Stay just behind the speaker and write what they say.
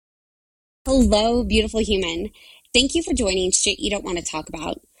Hello, beautiful human. Thank you for joining Shit You Don't Want to Talk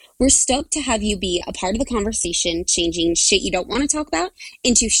About. We're stoked to have you be a part of the conversation, changing shit you don't want to talk about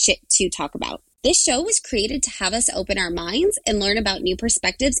into shit to talk about. This show was created to have us open our minds and learn about new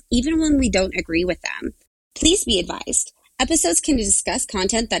perspectives, even when we don't agree with them. Please be advised, episodes can discuss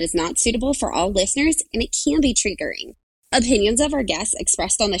content that is not suitable for all listeners, and it can be triggering. Opinions of our guests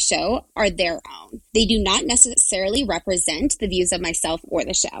expressed on the show are their own. They do not necessarily represent the views of myself or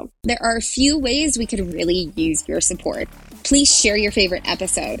the show. There are a few ways we could really use your support. Please share your favorite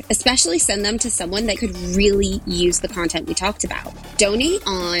episode, especially send them to someone that could really use the content we talked about. Donate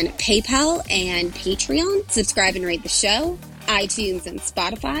on PayPal and Patreon, subscribe and rate the show, iTunes and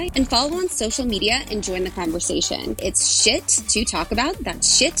Spotify, and follow on social media and join the conversation. It's shit to talk about.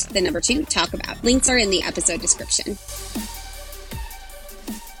 That's shit, the number 2, talk about. Links are in the episode description.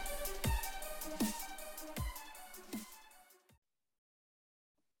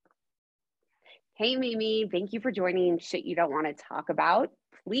 Hey, Mimi, thank you for joining Shit You Don't Want to Talk About.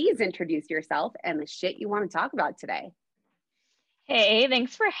 Please introduce yourself and the shit you want to talk about today. Hey,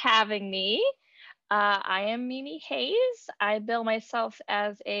 thanks for having me. I am Mimi Hayes. I bill myself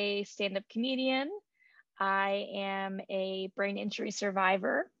as a stand-up comedian. I am a brain injury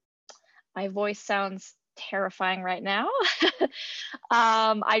survivor. My voice sounds terrifying right now.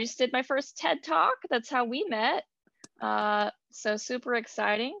 I just did my first TED Talk. That's how we met. So super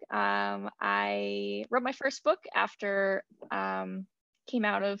exciting. I wrote my first book after came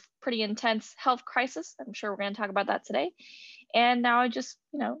out of pretty intense health crisis. I'm sure we're going to talk about that today. And now I just,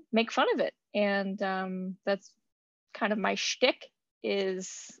 make fun of it. And that's kind of my shtick,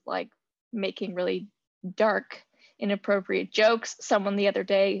 is like making really dark, inappropriate jokes. Someone the other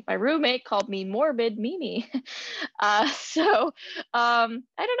day, my roommate, called me morbid Mimi. So I don't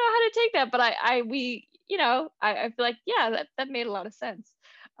know how to take that, but I feel like, yeah, that made a lot of sense.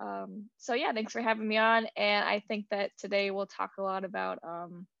 So yeah, thanks for having me on. And I think that today we'll talk a lot about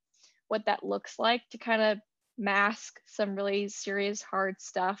what that looks like to kind of mask some really serious, hard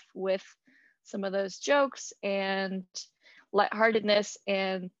stuff with some of those jokes and lightheartedness,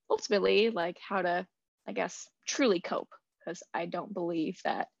 and ultimately like how to, I guess, truly cope, because I don't believe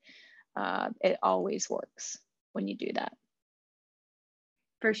that it always works when you do that.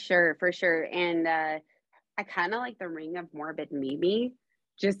 For sure, for sure. And I kind of like the ring of morbid Mimi.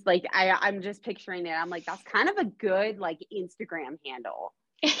 Just like I'm just picturing it. I'm like, that's kind of a good like Instagram handle.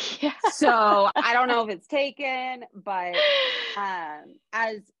 Yeah. So I don't know if it's taken, but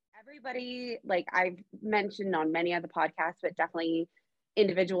as everybody, like I've mentioned on many other podcasts, but definitely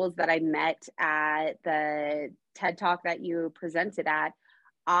individuals that I met at the TED Talk that you presented at,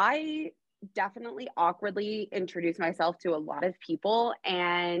 I definitely awkwardly introduce myself to a lot of people.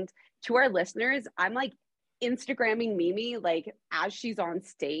 And to our listeners, I'm like Instagramming Mimi like as she's on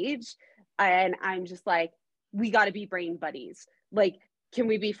stage. And I'm just like, we got to be brain buddies. Like, can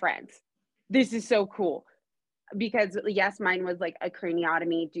we be friends? This is so cool. Because yes, mine was like a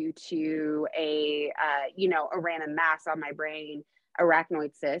craniotomy due to a random mass on my brain,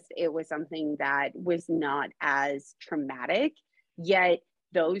 arachnoid cyst. It was something that was not as traumatic, yet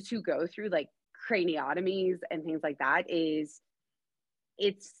those who go through like craniotomies and things like that, it's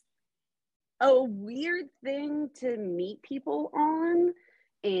a weird thing to meet people on.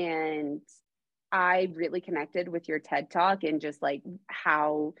 And I really connected with your TED Talk and just like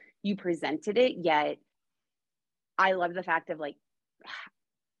how you presented it. Yet I love the fact that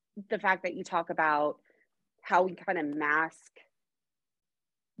you talk about how we kind of mask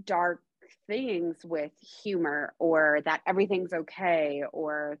dark things with humor, or that everything's okay,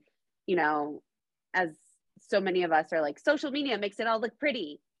 or, as so many of us are like, social media makes it all look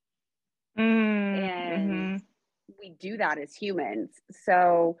pretty. And we do that as humans.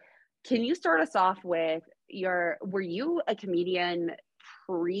 So can you start us off with were you a comedian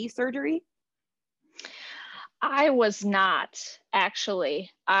pre-surgery? I was not,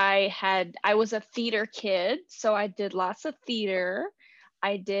 actually. I was a theater kid, so I did lots of theater.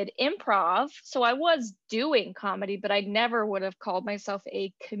 I did improv, so I was doing comedy, but I never would have called myself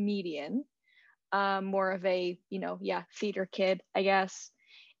a comedian. More of a, theater kid, I guess.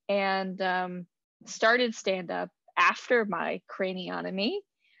 And started stand-up after my craniotomy.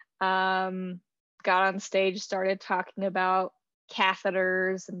 Got on stage, started talking about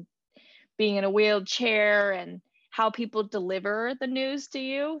catheters and being in a wheelchair and how people deliver the news to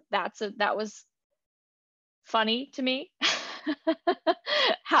you. That was funny to me.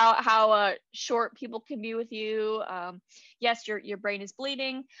 how short people can be with you. Yes, your brain is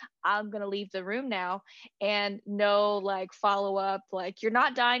bleeding. I'm gonna leave the room now, and no like follow up. Like, you're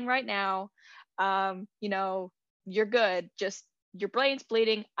not dying right now. You're good. Just your brain's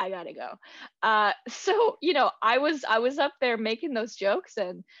bleeding, I gotta go. So, you know, I was up there making those jokes,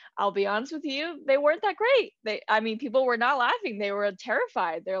 and I'll be honest with you, they weren't that great. I mean, people were not laughing. They were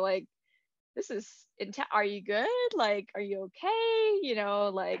terrified. They're like, this is, are you good? Like, are you okay? You know,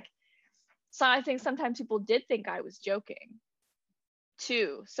 like, so I think sometimes people did think I was joking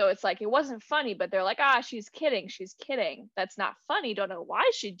too. So it's like, it wasn't funny, but they're like, she's kidding. She's kidding. That's not funny. Don't know why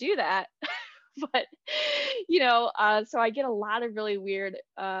she'd do that. But, you know, so I get a lot of really weird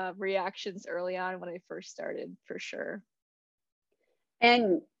reactions early on when I first started, for sure.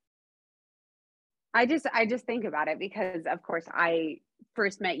 And I just think about it because, of course, I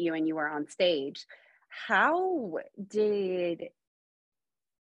first met you and you were on stage. How did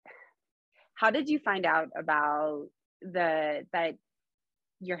you find out about that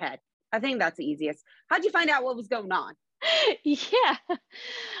your head? I think that's the easiest. How'd you find out what was going on? Yeah.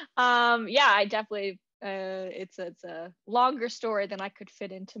 Yeah, I definitely, it's a longer story than I could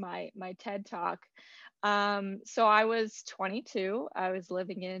fit into my TED talk. So I was 22. I was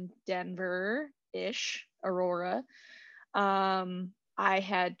living in Denver-ish, Aurora. I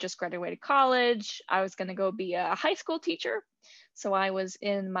had just graduated college. I was going to go be a high school teacher. So I was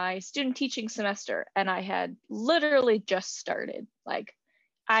in my student teaching semester, and I had literally just started. Like,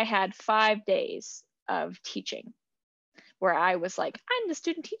 I had 5 days of teaching where I was like, I'm the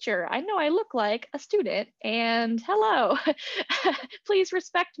student teacher. I know I look like a student, and hello, please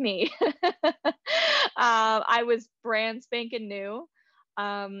respect me. I was brand spanking new.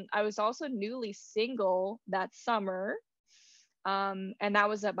 I was also newly single that summer. And that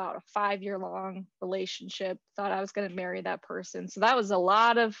was about a 5-year long relationship. Thought I was going to marry that person. So that was a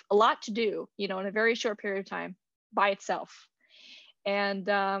lot to do, you know, in a very short period of time by itself. And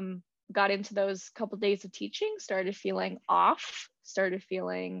got into those couple of days of teaching, started feeling off, started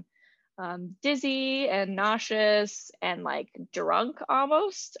feeling dizzy and nauseous and like drunk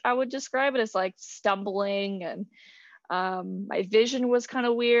almost. I would describe it as like stumbling, and my vision was kind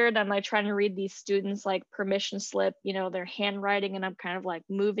of weird. I'm like trying to read these students like permission slip, you know, their handwriting, and I'm kind of like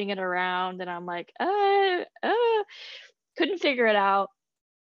moving it around, and I'm like, couldn't figure it out.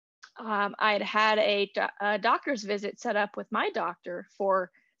 I'd had a doctor's visit set up with my doctor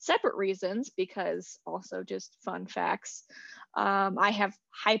for separate reasons, because also just fun facts. I have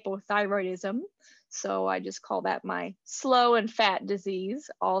hypothyroidism. So I just call that my slow and fat disease.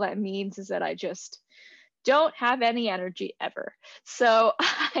 All that means is that I just don't have any energy ever. So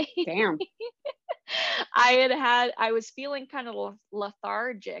Damn. I was feeling kind of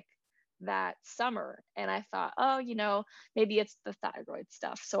lethargic that summer, and I thought, oh, you know, maybe it's the thyroid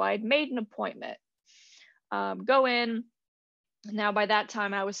stuff. So I had made an appointment, go in. Now by that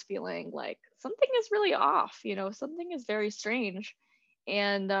time I was feeling like something is really off, you know, something is very strange.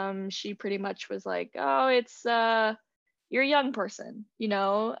 And she pretty much was like, oh, it's you're a young person, you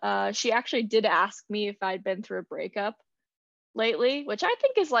know. She actually did ask me if I'd been through a breakup lately, which I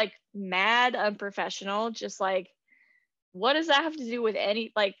think is like mad unprofessional. Just like, what does that have to do with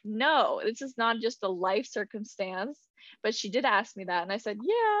any, like, no, this is not just a life circumstance. But she did ask me that, and I said,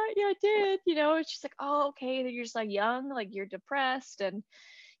 yeah, I did, you know. And she's like, oh, okay, you're just like young, like you're depressed, and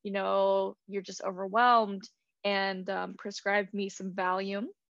you know, you're just overwhelmed, and prescribed me some Valium,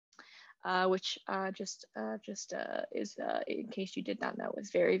 which just is, in case you did not know,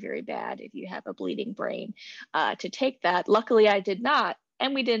 is very, very bad if you have a bleeding brain, to take that. Luckily, I did not,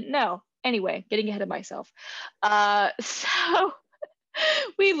 and we didn't know. Anyway, getting ahead of myself. So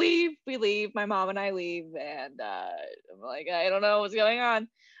we leave, my mom and I leave, and I'm like, I don't know what's going on.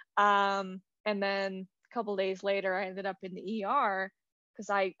 And then a couple days later, I ended up in the ER because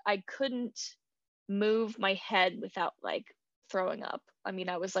I couldn't move my head without like throwing up. I mean,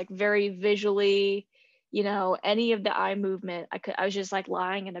 I was like very visually, you know, any of the eye movement, I was just like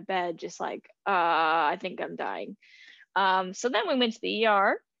lying in a bed, just like, I think I'm dying. So then we went to the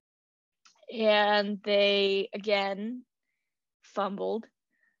ER, and they again fumbled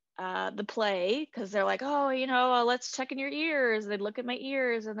the play, because they're like, oh, you know, let's check in your ears. They look at my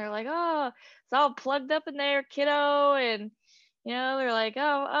ears, and they're like, oh, it's all plugged up in there, kiddo. And you know, they're like,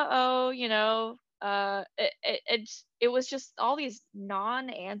 oh, you know, it was just all these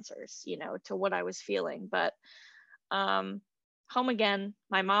non-answers, you know, to what I was feeling. But home again,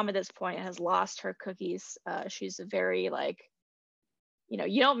 my mom at this point has lost her cookies. She's a very like, you know,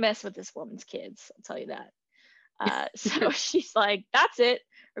 you don't mess with this woman's kids, I'll tell you that. So she's like, that's it.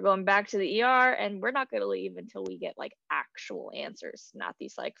 We're going back to the ER, and we're not going to leave until we get like actual answers, not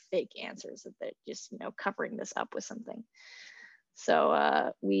these like fake answers that they're just, you know, covering this up with something.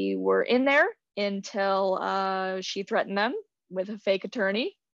 So we were in there until she threatened them with a fake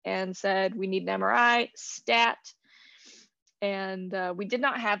attorney and said, we need an MRI, stat. And we did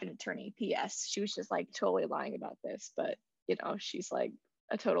not have an attorney. PS, she was just like totally lying about this, but you know, she's like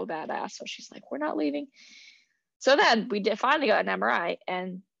a total badass, so she's like, we're not leaving. So then we finally got an MRI,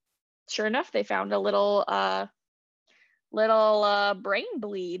 and sure enough, they found a little brain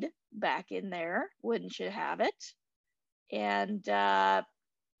bleed back in there. Wouldn't you have it? And yeah,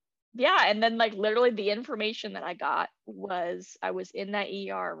 and then like literally the information that I got was I was in that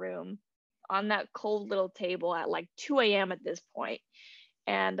ER room on that cold little table at like 2 a.m. at this point,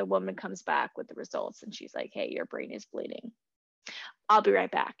 and the woman comes back with the results, and she's like, hey, your brain is bleeding. I'll be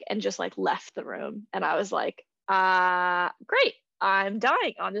right back, and just like left the room. And I was like, great, I'm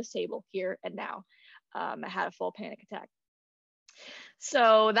dying on this table here and now. I had a full panic attack.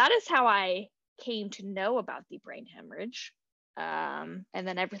 So that is how I came to know about the brain hemorrhage. And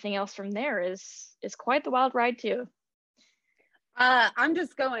then everything else from there is quite the wild ride too. I'm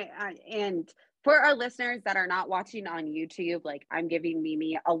just going, and for our listeners that are not watching on YouTube, like I'm giving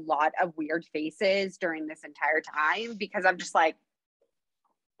Mimi a lot of weird faces during this entire time because I'm just like,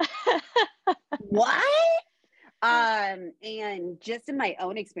 what? And just in my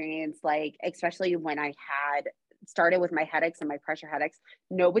own experience, like especially when I had started with my headaches and my pressure headaches,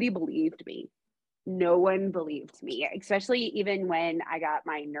 nobody believed me. No one believed me, especially even when I got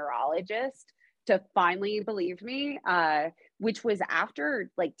my neurologist to finally believe me, which was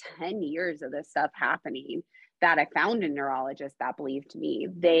after like 10 years of this stuff happening that I found a neurologist that believed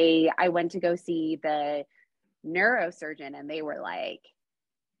me. I went to go see the neurosurgeon, and they were like,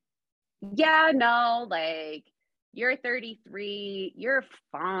 yeah, no, like you're 33, you're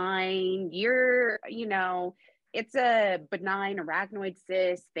fine. It's a benign arachnoid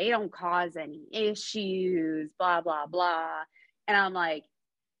cyst. They don't cause any issues, blah, blah, blah. And I'm like,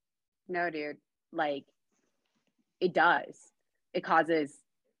 no, dude, like it does. It causes,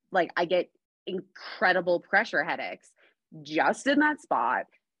 like, I get incredible pressure headaches just in that spot.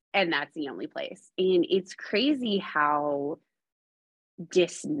 And that's the only place. And it's crazy how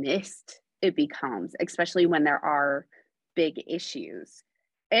dismissed it becomes, especially when there are big issues.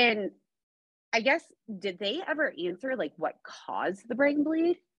 And I guess, did they ever answer like what caused the brain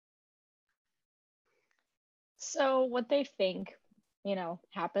bleed? So what they think,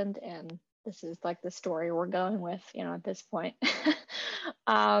 happened, and this is like the story we're going with, at this point,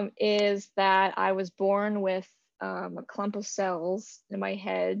 is that I was born with a clump of cells in my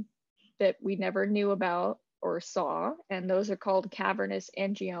head that we never knew about or saw, and those are called cavernous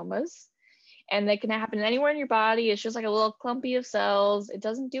angiomas. And they can happen anywhere in your body. It's just like a little clumpy of cells. It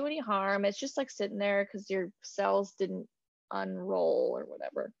doesn't do any harm. It's just like sitting there because your cells didn't unroll or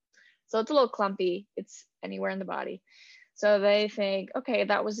whatever. So it's a little clumpy. It's anywhere in the body. So they think, okay,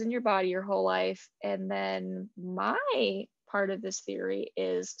 that was in your body your whole life. And then my part of this theory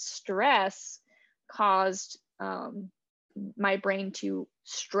is stress caused my brain to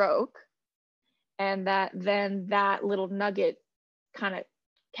stroke. And that little nugget kind of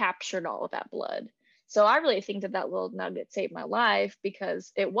captured all of that blood. So I really think that little nugget saved my life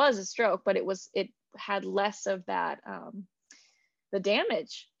because it was a stroke, but it had less of that the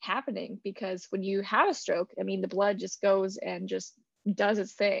damage happening, because when you have a stroke, I mean, the blood just goes and just does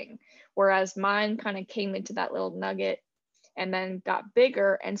its thing. Whereas mine kind of came into that little nugget and then got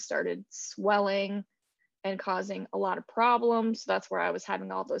bigger and started swelling and causing a lot of problems. So that's where I was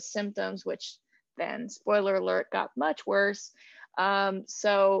having all those symptoms, which then, spoiler alert, got much worse.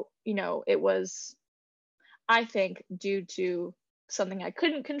 So, it was, I think, due to something I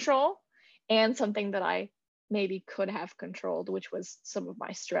couldn't control and something that I maybe could have controlled, which was some of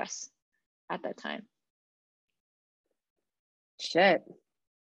my stress at that time. Shit.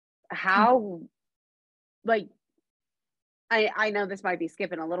 How, like, I know this might be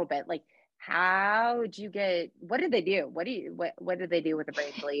skipping a little bit, like, how did you get, what did they do? What did they do with the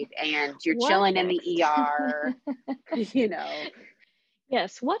brain bleed? And you're chilling in the ER,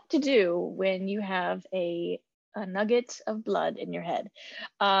 Yes, what to do when you have a nugget of blood in your head.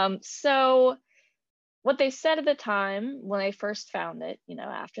 So what they said at the time when they first found it,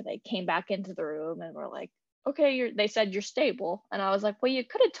 after they came back into the room and were like, okay, they said you're stable. And I was like, well, you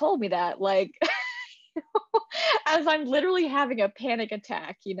could have told me that, like, as I'm literally having a panic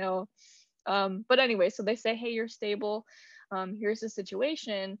attack, But anyway, so they say, hey, you're stable. Here's the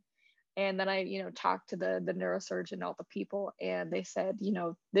situation. And then I, talked to the neurosurgeon, all the people, and they said,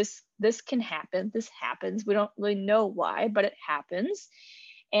 this can happen. This happens. We don't really know why, but it happens.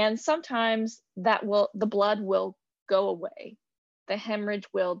 And sometimes the blood will go away. The hemorrhage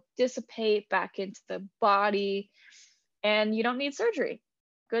will dissipate back into the body, and you don't need surgery.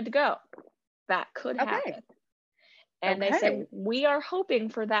 Good to go. That could happen. And they said, we are hoping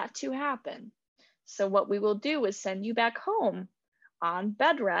for that to happen. So what we will do is send you back home on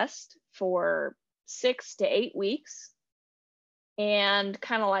bed rest for 6 to 8 weeks and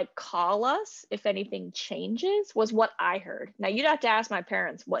kind of like call us if anything changes, was what I heard. Now you'd have to ask my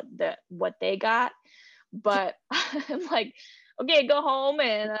parents what they got, but I'm like, okay, go home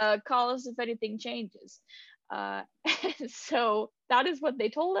and call us if anything changes. So that is what they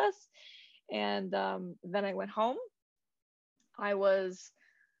told us. And then I went home. I was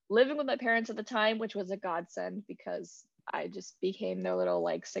living with my parents at the time, which was a godsend because I just became their little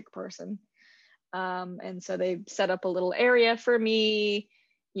like sick person. And so they set up a little area for me.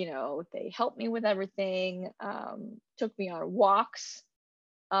 You know, they helped me with everything, took me on walks.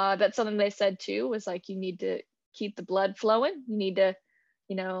 That's something they said too, was like, you need to keep the blood flowing. You need to,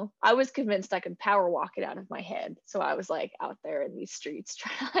 you know, I was convinced I could power walk it out of my head. So I was like out there in these streets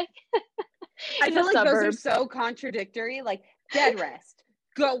trying to like, I feel like suburbs. Those are so contradictory, like dead rest,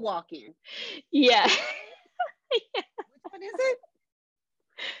 go walking. Yeah. Yeah. Which one is it?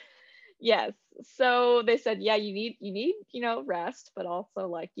 Yes. So they said, yeah, you need, you know, rest, but also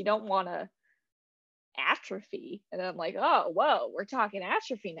like, you don't want to atrophy. And I'm like, oh, whoa, we're talking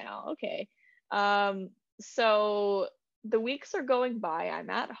atrophy now. Okay. So the weeks are going by, I'm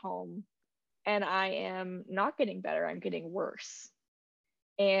at home and I am not getting better. I'm getting worse.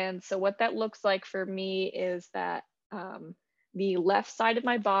 And so what that looks like for me is that the left side of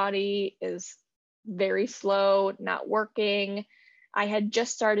my body is very slow, not working. I had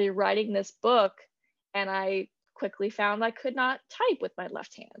just started writing this book and I quickly found I could not type with my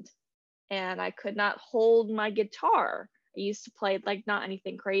left hand and I could not hold my guitar. I used to play like not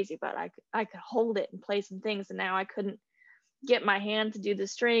anything crazy, but I could hold it and play some things, and now I couldn't get my hand to do the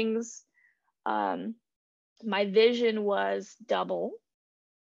strings. My vision was double.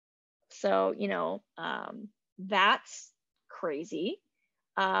 So, you know, that's crazy.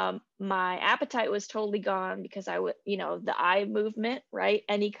 My appetite was totally gone because I would, you know, the eye movement, right?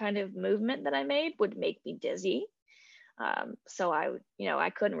 Any kind of movement that I made would make me dizzy. So I would, you know,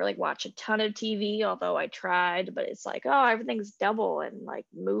 I couldn't really watch a ton of TV, although I tried, but it's like, oh, everything's double and like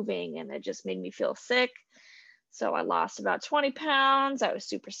moving, and it just made me feel sick. So I lost about 20 pounds. I was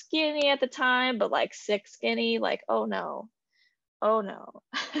super skinny at the time, but like sick skinny, like, oh no, oh no.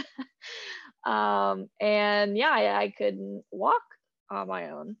 And yeah, I couldn't walk on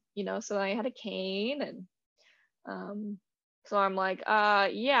my own, you know, so I had a cane. And so I'm like,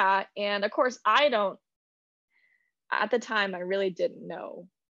 yeah. And of course, at the time, I really didn't know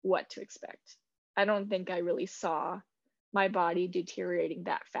what to expect. I don't think I really saw my body deteriorating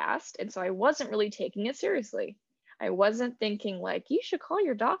that fast. And so I wasn't really taking it seriously. I wasn't thinking like, you should call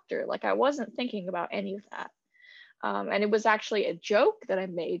your doctor. Like I wasn't thinking about any of that. And it was actually a joke that I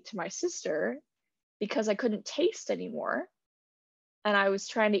made to my sister because I couldn't taste anymore. And I was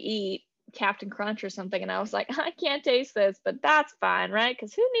trying to eat Captain Crunch or something. And I was like, I can't taste this, but that's fine, right?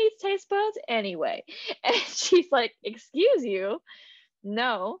 Because who needs taste buds anyway? And she's like, excuse you?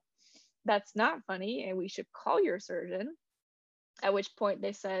 No, that's not funny. And we should call your surgeon. At which point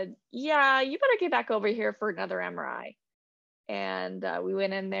they said, yeah, you better get back over here for another MRI. And we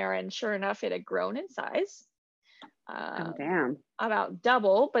went in there, and sure enough, it had grown in size. Oh, damn. About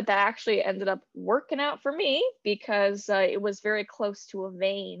double, but that actually ended up working out for me because it was very close to a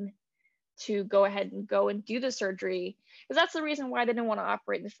vein to go ahead and go and do the surgery. Because that's the reason why they didn't want to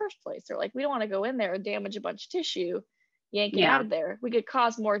operate in the first place. They're like, we don't want to go in there and damage a bunch of tissue, yank it out of there. We could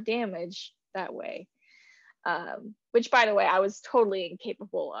cause more damage that way. Which, by the way, I was totally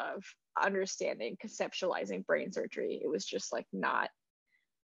incapable of understanding, conceptualizing brain surgery. It was just like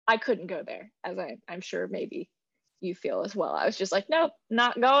I couldn't go there, as I'm sure maybe you feel as well. I was just like, nope,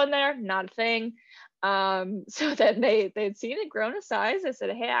 not going there, not a thing. So then they'd seen it grown in size. They said,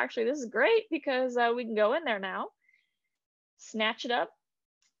 hey, actually, this is great because we can go in there now, snatch it up,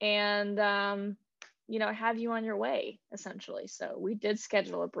 and you know, have you on your way, essentially. So we did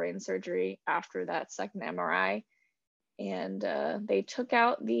schedule a brain surgery after that second MRI, and they took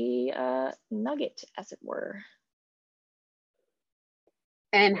out the nugget, as it were.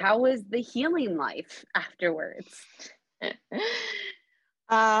 And how was the healing life afterwards? You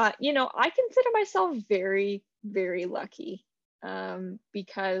know, I consider myself very, very lucky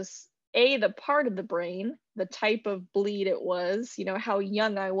because the part of the brain, the type of bleed it was, you know, how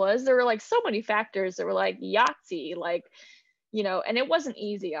young I was, there were like so many factors that were like Yahtzee, like, you know, and it wasn't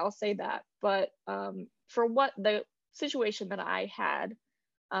easy, I'll say that. But for what the situation that I had,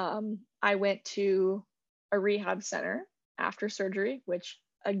 I went to a rehab center after surgery, which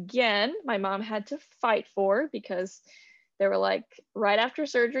again, my mom had to fight for because They were like, right after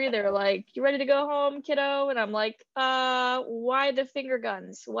surgery, they were like, you ready to go home, kiddo? And I'm like, why the finger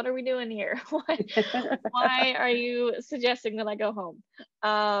guns? What are we doing here? Why are you suggesting that I go home?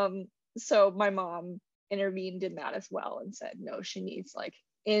 So my mom intervened in that as well and said, no, she needs like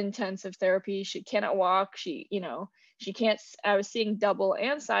intensive therapy. She cannot walk. She can't, I was seeing double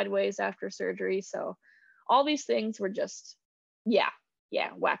and sideways after surgery. So all these things were just, yeah,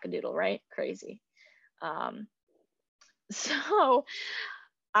 wackadoodle, right? Crazy. So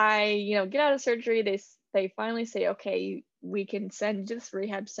I, get out of surgery. They finally say, okay, we can send you to this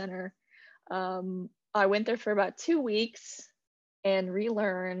rehab center. I went there for about 2 weeks and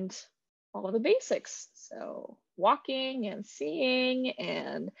relearned all of the basics. So walking and seeing,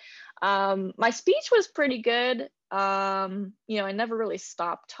 and my speech was pretty good. I never really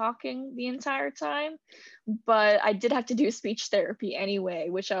stopped talking the entire time, but I did have to do speech therapy anyway,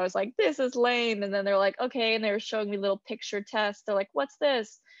 which I was like, this is lame. And then they're like, okay. And they were showing me little picture tests. They're like, what's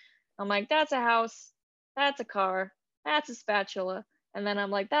this? I'm like, that's a house, that's a car, that's a spatula. And then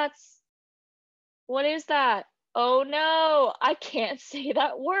I'm like, what is that? Oh no, I can't say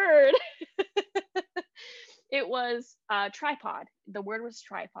that word. It was tripod. The word was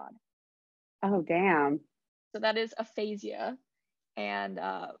tripod. Oh, damn. So that is aphasia. And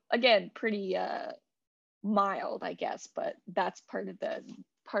again, pretty mild, I guess, but that's part of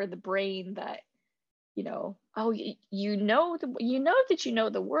the brain that, oh, you know that you know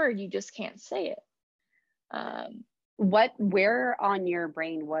the word, you just can't say it. Where on your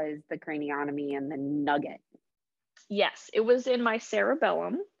brain was the craniotomy and the nugget? Yes, it was in my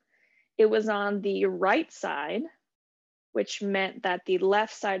cerebellum. It was on the right side, which meant that the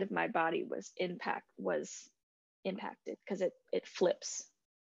left side of my body was impacted because it flips.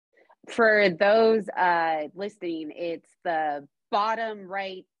 For those listening, it's the bottom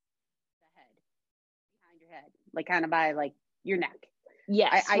right, the head, behind your head, like kind of by like your neck.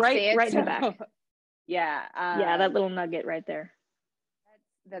 Yes, I right, say it, right in so, the back. Yeah. Yeah, that little nugget right there.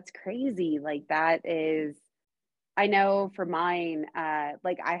 That's crazy. Like that is, I know for mine,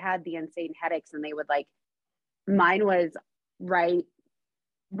 like I had the insane headaches, and they would like, mine was right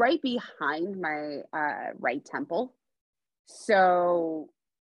behind my right temple. So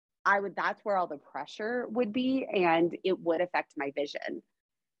that's where all the pressure would be, and it would affect my vision.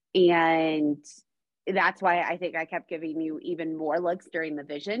 And that's why I think I kept giving you even more looks during the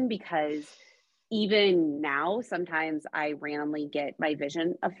vision, because even now, sometimes I randomly get my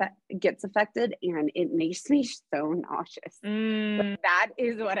vision gets affected, and it makes me so nauseous. Like, that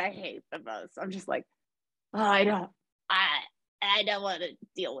is what I hate the most. I'm just like, oh, I don't want to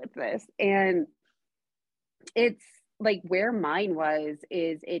deal with this. And it's like where mine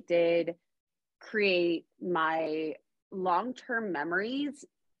is it did create my long-term memories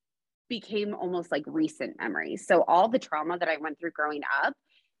became almost like recent memories. So all the trauma that I went through growing up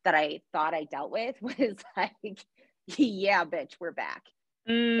that I thought I dealt with was like, yeah, bitch, we're back.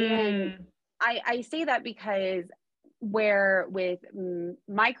 And I say that because where with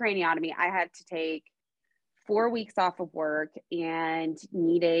my craniotomy, I had to take 4 weeks off of work and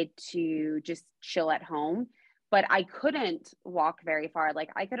needed to just chill at home. But I couldn't walk very far. Like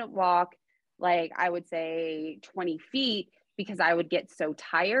I couldn't walk, like I would say 20 feet, because I would get so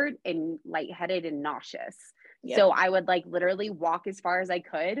tired and lightheaded and nauseous. Yep. So I would like literally walk as far as I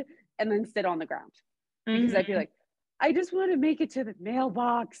could and then sit on the ground, because I'd be like, I just want to make it to the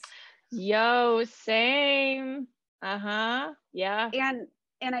mailbox. Yo, same. Yeah. And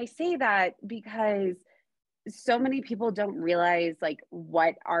I say that because so many people don't realize like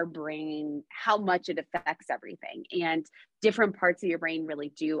what our brain, how much it affects everything, and different parts of your brain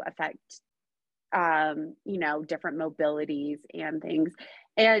really do affect different mobilities and things.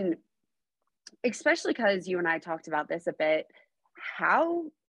 And especially because you and I talked about this a bit, how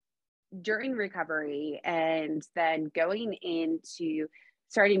during recovery and then going into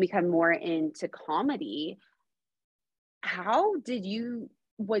starting to become more into comedy, how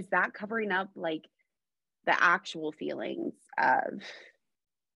was that covering up like the actual feelings of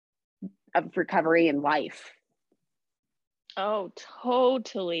recovery and life? Oh,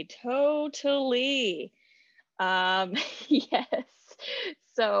 totally. Yes.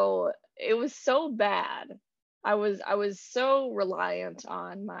 So it was so bad. I was so reliant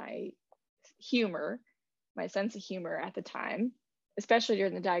on my humor, my sense of humor at the time, especially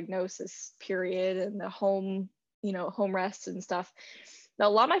during the diagnosis period and the home rest and stuff. Now, a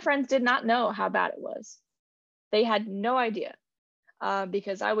lot of my friends did not know how bad it was. They had no idea,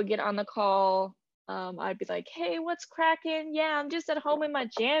 because I would get on the call. I'd be like, hey, what's cracking? Yeah, I'm just at home in my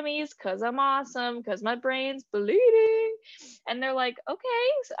jammies because I'm awesome, because my brain's bleeding. And they're like,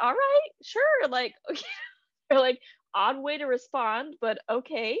 okay, all right, sure. Like, okay. like, odd way to respond, but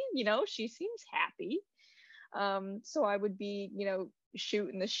okay, you know, she seems happy. So I would be, you know,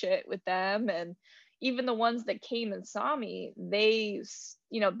 shooting the shit with them. And even the ones that came and saw me,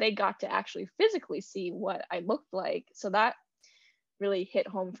 you know, they got to actually physically see what I looked like. So that really hit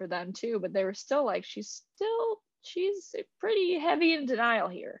home for them too. But they were still like, she's pretty heavy in denial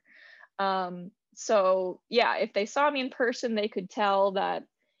here. So yeah, if they saw me in person, they could tell that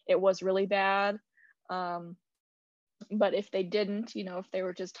it was really bad. But if they didn't, you know, if they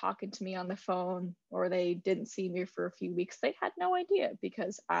were just talking to me on the phone or they didn't see me for a few weeks, they had no idea,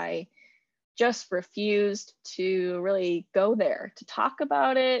 because I just refused to really go there to talk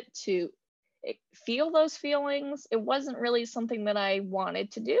about it, to feel those feelings. It wasn't really something that I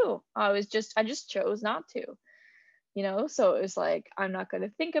wanted to do. I just chose not to, you know. So it was like, I'm not going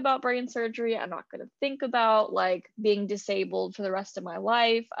to think about brain surgery. I'm not going to think about like being disabled for the rest of my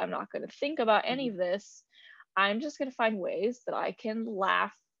life. I'm not going to think about any of this. I'm just going to find ways that I can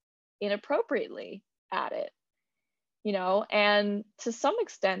laugh inappropriately at it, you know. And to some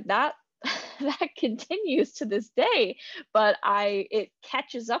extent that that continues to this day, but it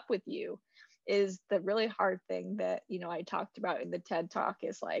catches up with you, is the really hard thing that, you know, I talked about in the TED Talk,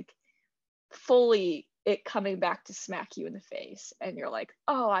 is like fully it coming back to smack you in the face, and you're like,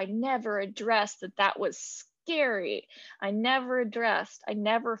 oh, I never addressed that was scary. I never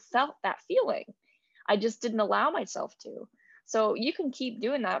felt that feeling. I just didn't allow myself to. So you can keep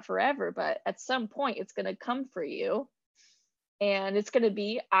doing that forever, but at some point it's going to come for you, and it's going to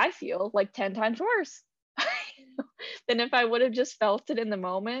be, I feel like 10 times worse than if I would have just felt it in the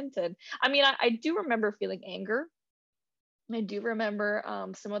moment. And I mean, I do remember feeling anger. I do remember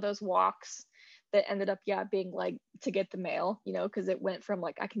some of those walks that ended up, yeah, being like to get the mail, you know, because it went from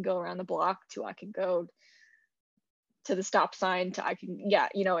like I can go around the block to I can go to the stop sign to I can, yeah,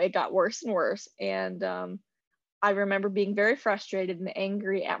 you know, it got worse and worse. And I remember being very frustrated and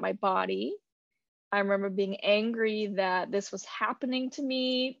angry at my body. I remember being angry that this was happening to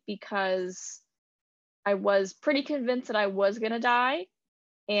me because I was pretty convinced that I was going to die.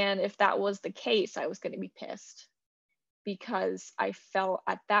 And if that was the case, I was going to be pissed, because I felt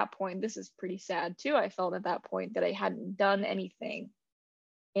at that point, this is pretty sad too, I felt at that point that I hadn't done anything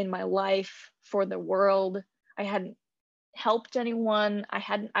in my life for the world. I hadn't helped anyone.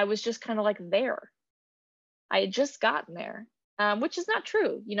 I was just kind of like there. I had just gotten there, which is not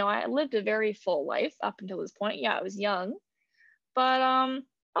true. You know, I lived a very full life up until this point. Yeah, I was young, but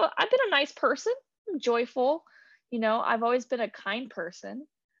I've been a nice person. I'm joyful. You know, I've always been a kind person.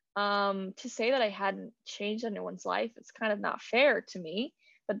 To say that I hadn't changed anyone's life, it's kind of not fair to me,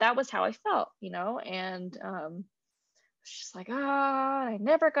 but that was how I felt, you know. And it's just like, I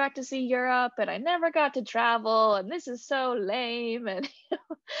never got to see Europe, and I never got to travel, and this is so lame. And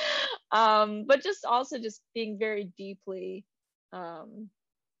but just also just being very deeply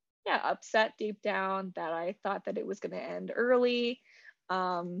yeah, upset deep down that I thought that it was going to end early.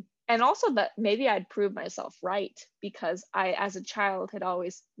 And also that maybe I'd prove myself right, because I, as a child, had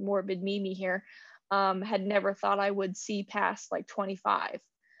always, morbid Mimi here, had never thought I would see past like 25.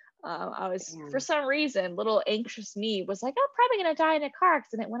 I was, for some reason, little anxious me was like, I'm probably going to die in a car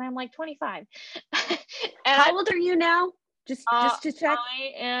accident when I'm like 25. And how old are you now? Just to check.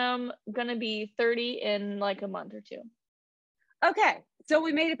 I am going to be 30 in like a month or two. Okay. So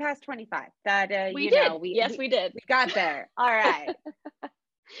we made it past 25. That, we you did. know, we did. We got there. All right.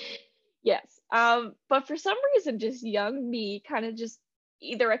 Yes. But for some reason, just young me kind of just,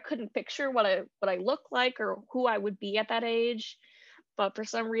 either I couldn't picture what I looked like or who I would be at that age. But for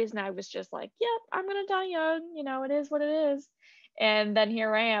some reason, I was just like, yep, I'm going to die young. You know, it is what it is. And then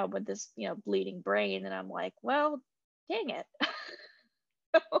here I am with this, you know, bleeding brain. And I'm like, well, dang it.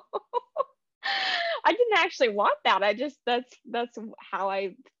 I didn't actually want that. That's how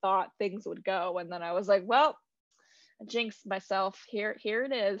I thought things would go. And then I was like, well, I jinxed myself. Here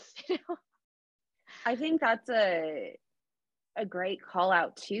it is. I think that's a great call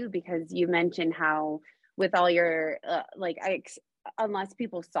out too, because you mentioned how with all your unless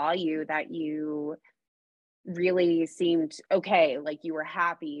people saw you, that you really seemed okay, like you were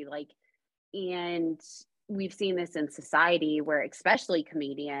happy, like, and we've seen this in society where, especially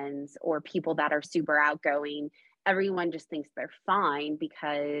comedians or people that are super outgoing, everyone just thinks they're fine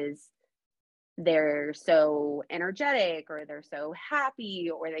because they're so energetic or they're so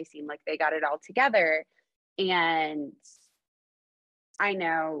happy or they seem like they got it all together. And I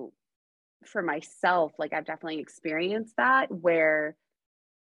know for myself, like I've definitely experienced that, where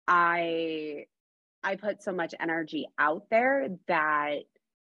I put so much energy out there that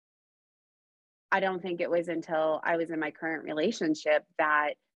I don't think it was until I was in my current relationship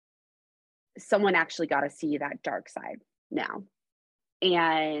that someone actually got to see that dark side now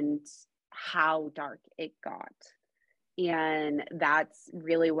and how dark it got. And that's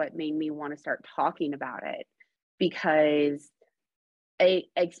really what made me want to start talking about it, because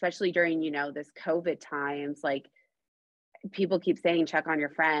especially during, this COVID times, like, people keep saying, check on your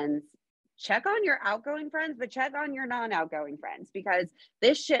friends, check on your outgoing friends, but check on your non-outgoing friends, because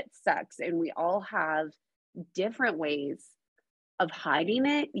this shit sucks. And we all have different ways of hiding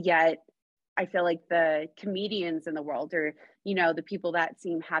it. Yet I feel like the comedians in the world, or, the people that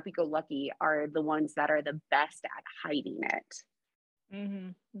seem happy-go-lucky, are the ones that are the best at hiding it.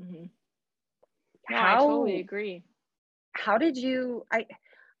 Mm-hmm. Mm-hmm. No, I totally agree. How did you,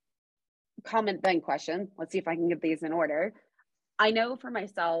 comment then question, let's see if I can get these in order. I know for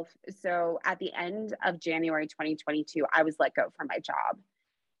myself, so at the end of January 2022, I was let go from my job.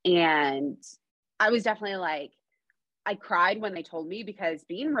 And I was definitely like, I cried when they told me, because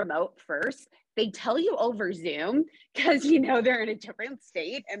being remote first, they tell you over Zoom because they're in a different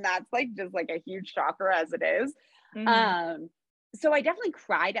state, and that's like just like a huge shocker as it is. Mm-hmm. So I definitely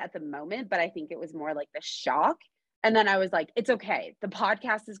cried at the moment, but I think it was more like the shock. And then I was like, it's okay. The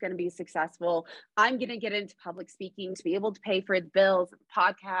podcast is going to be successful. I'm going to get into public speaking to be able to pay for the bills of the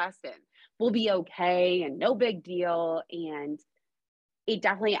podcast, and we'll be okay, and no big deal. And it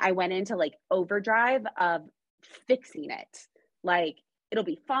definitely, I went into like overdrive of fixing it. Like, it'll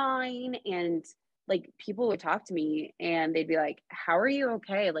be fine. And like, people would talk to me and they'd be like, how are you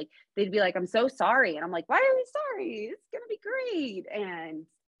okay? Like, they'd be like, I'm so sorry. And I'm like, why are you sorry? It's going to be great. And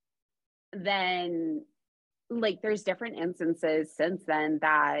then, like, there's different instances since then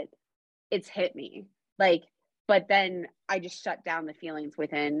that it's hit me. Like, but then I just shut down the feelings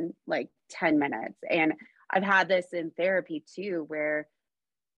within like 10 minutes. And I've had this in therapy too, where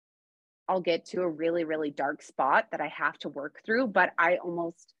I'll get to a really, really dark spot that I have to work through, but I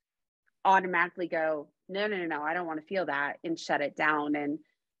almost automatically go, no, no, no, no, I don't want to feel that, and shut it down. And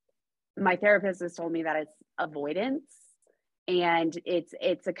my therapist has told me that it's avoidance, and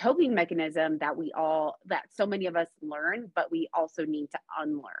it's a coping mechanism that so many of us learn, but we also need to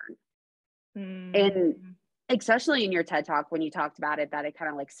unlearn. And especially in your TED Talk, when you talked about it, that it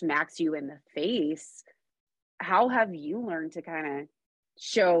kind of like smacks you in the face. How have you learned to kind of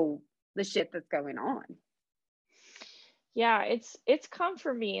show the shit that's going on? Yeah, it's come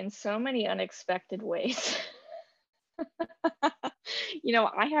for me in so many unexpected ways.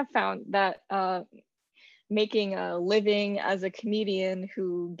 I have found that making a living as a comedian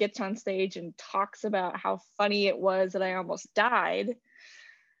who gets on stage and talks about how funny it was that I almost died,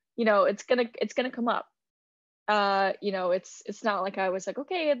 it's gonna come up. It's not like I was like,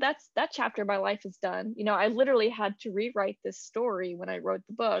 okay, that chapter of my life is done. I literally had to rewrite this story when I wrote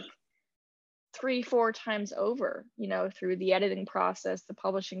the book 3-4 times over, through the editing process, the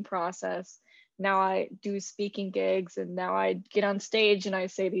publishing process. Now I do speaking gigs, and now I get on stage and I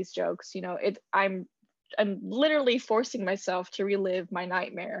say these jokes. I'm literally forcing myself to relive my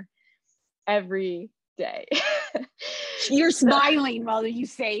nightmare every day. You're smiling while you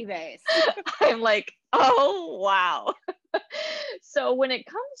say this. I'm like, oh wow. So when it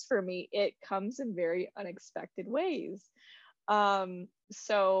comes for me, it comes in very unexpected ways.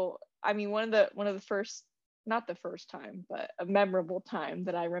 So I mean, one of the first, not the first time, but a memorable time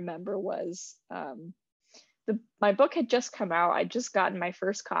that I remember was my book had just come out. I'd just gotten my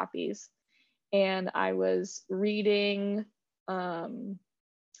first copies, and I was reading my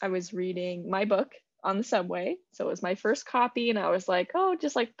book on the subway. So it was my first copy, and I was like, oh,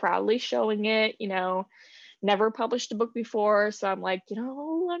 just like proudly showing it, never published a book before. So I'm like,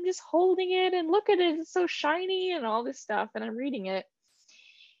 I'm just holding it, and look at it, it's so shiny and all this stuff. And I'm reading it.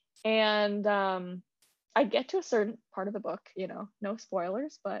 And I get to a certain part of the book, no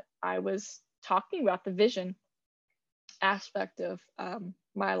spoilers, but I was talking about the vision aspect of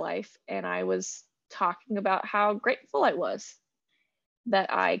my life. And I was talking about how grateful I was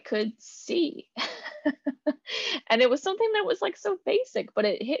that I could see. And it was something that was like so basic, but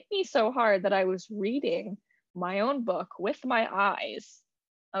it hit me so hard that I was reading my own book with my eyes.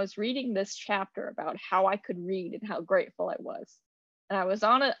 I was reading this chapter about how I could read and how grateful I was. And I was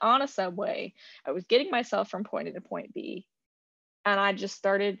on a subway. I was getting myself from point A to point B. And I just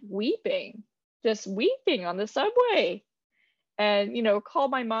started weeping on the subway. And,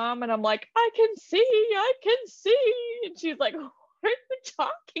 called my mom, and I'm like, I can see. And she's like, what are you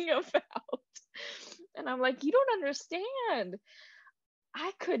talking about? And I'm like, you don't understand.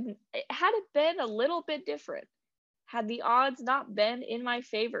 Had it been a little bit different, had the odds not been in my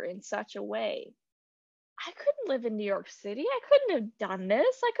favor in such a way, I couldn't live in New York City. I couldn't have done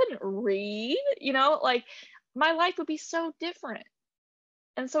this. I couldn't read, like my life would be so different.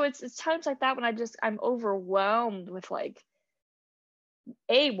 And so it's times like that when I'm overwhelmed with like,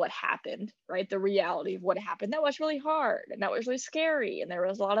 what happened, right? The reality of what happened. That was really hard and that was really scary. And there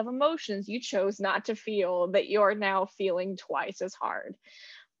was a lot of emotions you chose not to feel that you're now feeling twice as hard.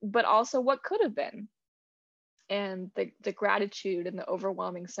 But also what could have been. And the gratitude and the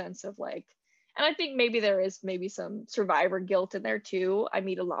overwhelming sense of like, and I think maybe there is maybe some survivor guilt in there too. I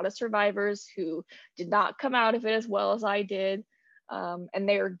meet a lot of survivors who did not come out of it as well as I did. And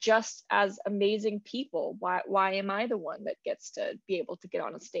they are just as amazing people. Why am I the one that gets to be able to get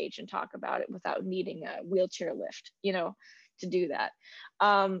on a stage and talk about it without needing a wheelchair lift, to do that?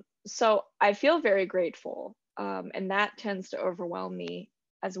 So I feel very grateful. And that tends to overwhelm me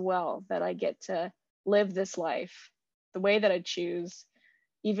as well, that I get to live this life the way that I choose,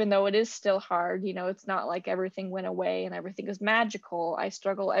 even though it is still hard. It's not like everything went away and everything is magical. I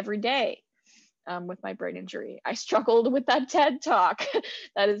struggle every day with my brain injury. I struggled with that TED talk.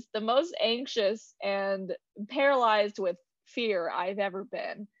 That is the most anxious and paralyzed with fear I've ever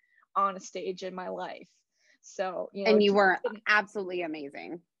been on a stage in my life. So, and you were absolutely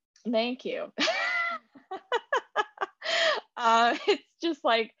amazing. Thank you. It's just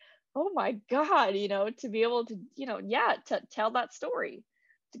like, oh my God, to be able to, to tell that story,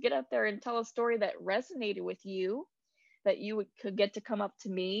 to get up there and tell a story that resonated with you, that you could get to come up to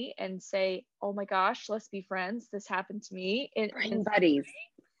me and say, oh my gosh, let's be friends. This happened to me. Brain buddies.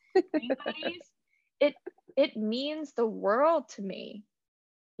 Brain buddies. It means the world to me,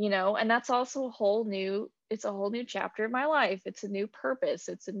 and that's also it's a whole new chapter of my life. It's a new purpose.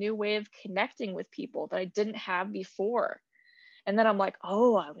 It's a new way of connecting with people that I didn't have before. And then I'm like,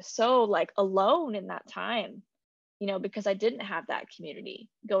 oh, I was so like alone in that time, because I didn't have that community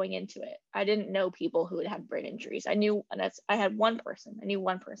going into it. I didn't know people who had had brain injuries. I knew one person.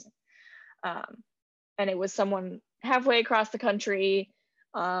 And it was someone halfway across the country,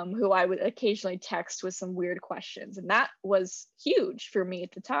 who I would occasionally text with some weird questions. And that was huge for me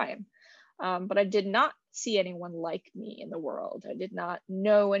at the time. But I did not see anyone like me in the world. I did not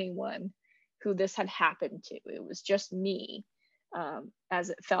know anyone who this had happened to. It was just me, as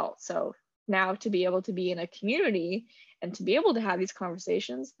it felt. So now to be able to be in a community and to be able to have these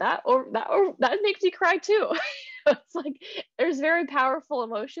conversations, that makes me cry too. It's like there's very powerful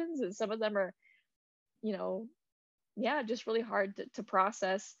emotions, and some of them are, just really hard to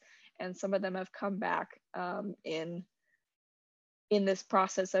process. And some of them have come back in this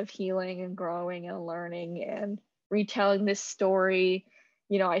process of healing and growing and learning and retelling this story.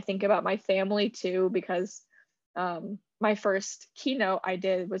 I think about my family too, because my first keynote I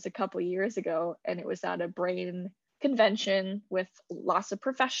did was a couple years ago, and it was at a brain convention with lots of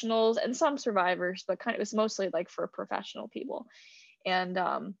professionals and some survivors, but it was mostly like for professional people. And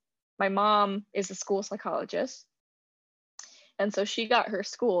my mom is a school psychologist. And so she got her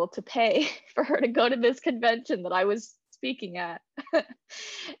school to pay for her to go to this convention that I was speaking at.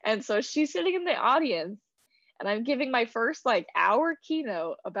 And so she's sitting in the audience, and I'm giving my first like hour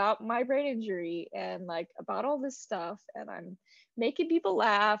keynote about my brain injury and like about all this stuff. And I'm making people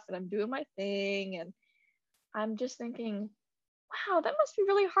laugh and I'm doing my thing. And I'm just thinking, wow, that must be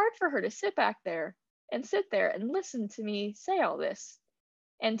really hard for her to sit back there and sit there and listen to me say all this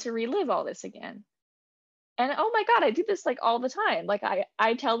and to relive all this again. And oh my God, I do this like all the time. Like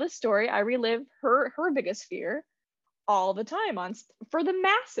I tell this story, I relive her biggest fear all the time for the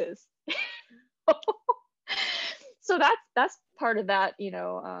masses. So that's part of that,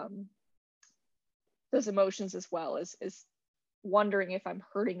 those emotions as well, is wondering if I'm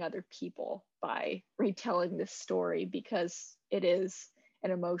hurting other people by retelling this story, because it is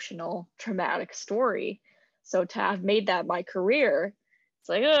an emotional, traumatic story. So to have made that my career, it's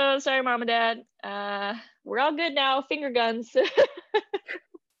like, oh, sorry, mom and dad, we're all good now, finger guns.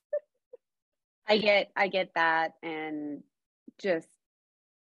 I get that. And just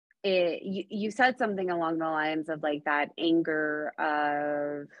you said something along the lines of like that anger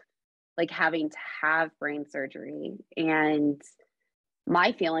of like having to have brain surgery, and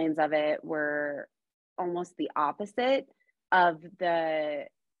my feelings of it were almost the opposite of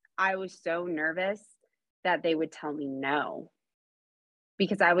I was so nervous that they would tell me no,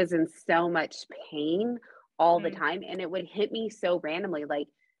 because I was in so much pain all the time, and it would hit me so randomly. Like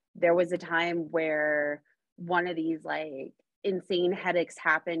there was a time where one of these like insane headaches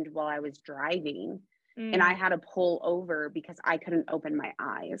happened while I was driving, and I had to pull over because I couldn't open my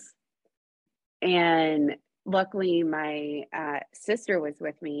eyes. And luckily my sister was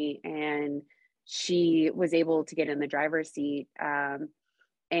with me, and she was able to get in the driver's seat,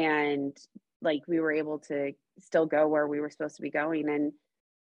 and like we were able to still go where we were supposed to be going. And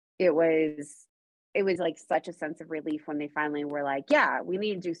it was it was like such a sense of relief when they finally were like, yeah, we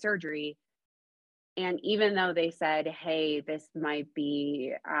need to do surgery. And even though they said, hey, this might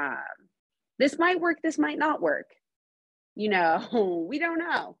be, this might work, this might not work, you know, we don't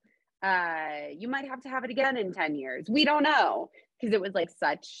know. You might have to have it again in 10 years. We don't know. Because it was like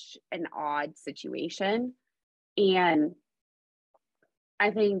such an odd situation. And I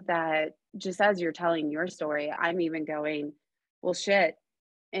think that just as you're telling your story, I'm even going, well, shit,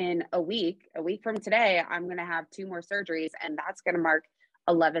 in a week from today, I'm going to have 2 more surgeries, and that's going to mark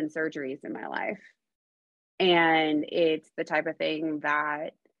 11 surgeries in my life. And it's the type of thing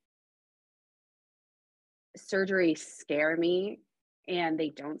that surgeries scare me, and they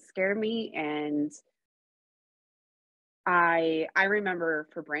don't scare me. And I remember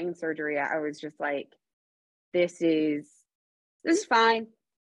for brain surgery, I was just like, this is fine.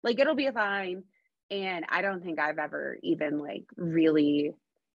 Like, it'll be fine. And I don't think I've ever even like really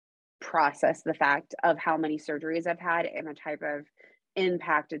processed the fact of how many surgeries I've had and the type of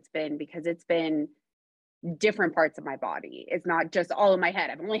impact it's been, because it's been different parts of my body. It's not just all in my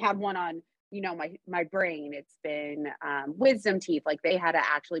head. I've only had one on, you know, my brain. It's been wisdom teeth, like they had to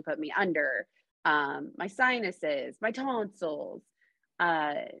actually put me under, my sinuses, my tonsils,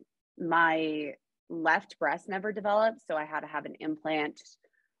 my left breast never developed, so I had to have an implant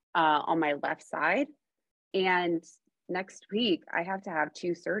on my left side. And next week I have to have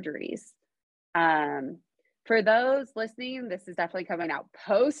 2 surgeries. For those listening, this is definitely coming out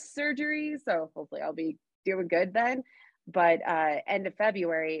post surgery, so hopefully I'll be doing good then. But end of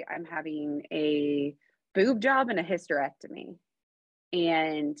February, I'm having a boob job and a hysterectomy,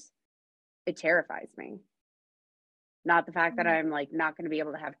 and it terrifies me. Not the fact that I'm like not going to be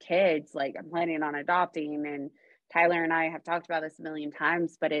able to have kids, like I'm planning on adopting, and Tyler and I have talked about this a million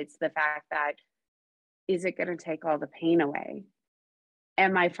times, but it's the fact that, is it going to take all the pain away?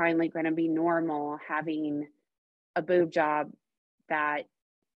 Am I finally going to be normal having a boob job? That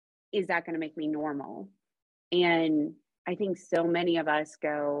is that going to make me normal? And I think so many of us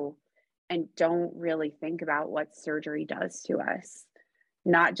go and don't really think about what surgery does to us.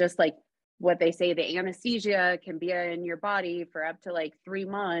 Not just like what they say, the anesthesia can be in your body for up to like 3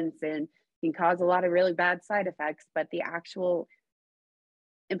 months and can cause a lot of really bad side effects, but the actual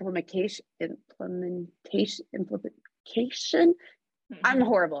implementation, I'm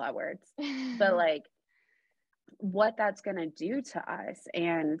horrible at words, but like what that's going to do to us,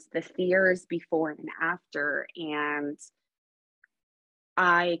 and the fears before and after. And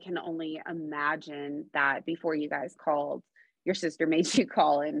I can only imagine that before you guys called, your sister made you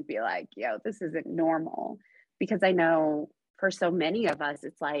call and be like, yo, this isn't normal. Because I know for so many of us,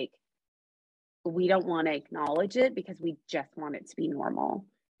 it's like, we don't want to acknowledge it because we just want it to be normal.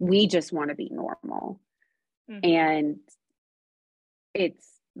 We just want to be normal. Mm-hmm. And it's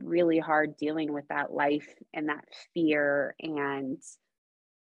really hard dealing with that life and that fear. And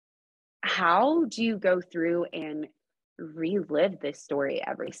how do you go through and relive this story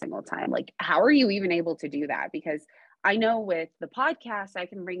every single time? Like, how are you even able to do that? Because I know with the podcast, I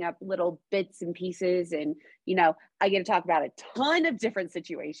can bring up little bits and pieces, and, you know, I get to talk about a ton of different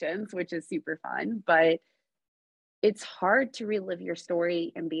situations, which is super fun, but it's hard to relive your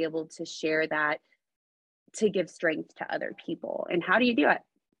story and be able to share that to give strength to other people. And how do you do it?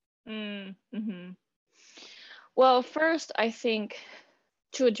 Mm-hmm. Well, first, I think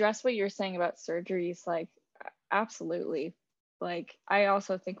to address what you're saying about surgeries, like, absolutely. Like, I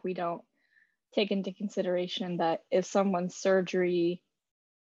also think we don't take into consideration that if someone's surgery,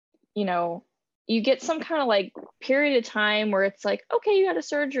 you know, you get some kind of like period of time where it's like, okay, you had a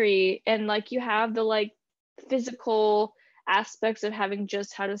surgery, and like you have the like physical aspects of having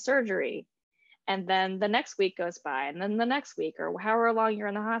just had a surgery. And then the next week goes by, and then the next week, or however long you're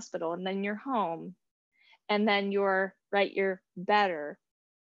in the hospital, and then you're home, and then you're better,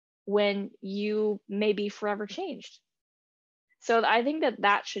 when you may be forever changed. So I think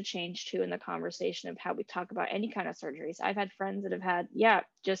that should change too in the conversation of how we talk about any kind of surgeries. I've had friends that have had,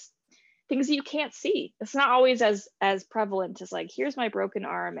 just things that you can't see. It's not always as prevalent as like, here's my broken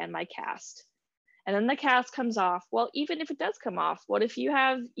arm and my cast. And then the cast comes off. Well, even if it does come off, what if you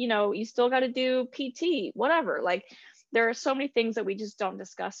have, you still got to do PT, whatever. Like, there are so many things that we just don't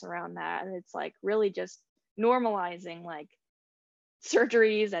discuss around that. And it's like really just normalizing like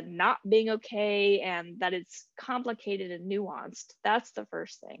surgeries and not being okay, and that it's complicated and nuanced. That's the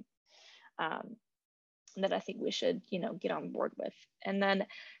first thing that I think we should, get on board with. And then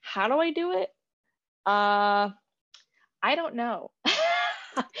how do I do it? I don't know.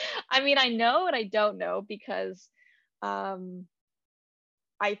 I mean, I know and I don't know, because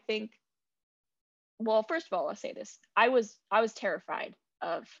I think, well, first of all, I'll say this. I was terrified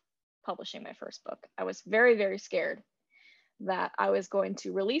of publishing my first book. I was very, very scared that I was going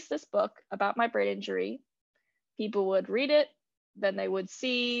to release this book about my brain injury. People would read it, then they would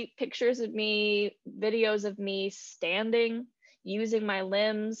see pictures of me, videos of me standing, using my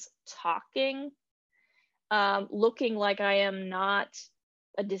limbs, talking, looking like I am not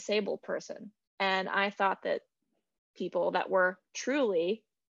a disabled person. And I thought that people that were truly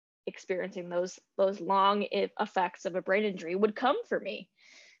experiencing those long effects of a brain injury would come for me.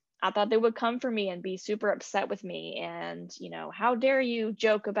 I thought they would come for me and be super upset with me and, how dare you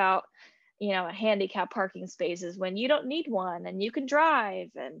joke about, handicap parking spaces when you don't need one and you can drive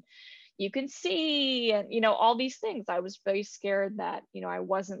and you can see and, all these things. I was very scared that, I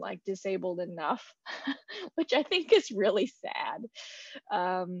wasn't like disabled enough, which I think is really sad.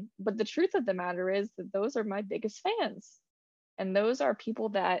 But the truth of the matter is that those are my biggest fans. And those are people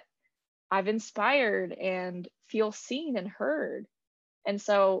that I've inspired and feel seen and heard. And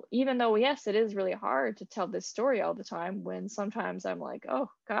so even though, yes, it is really hard to tell this story all the time, when sometimes I'm like, oh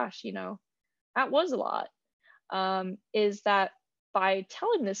gosh, that was a lot, is that by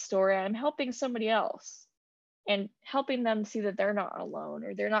telling this story, I'm helping somebody else and helping them see that they're not alone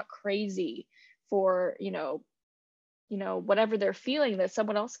or they're not crazy for, whatever they're feeling that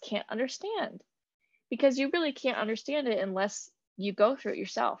someone else can't understand. Because you really can't understand it unless you go through it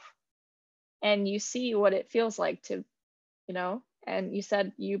yourself and you see what it feels like to, and you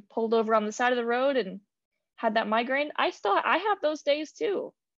said you pulled over on the side of the road and had that migraine. I have those days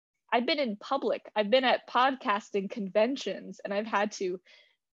too. I've been in public. I've been at podcasting conventions and I've had to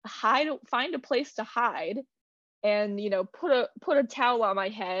find a place to hide and, put a towel on my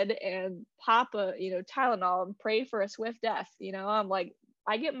head and pop a, Tylenol and pray for a swift death. I'm like,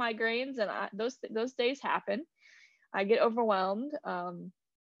 I get migraines and those days happen. I get overwhelmed. I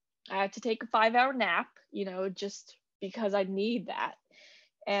have to take a 5-hour nap, just because I need that.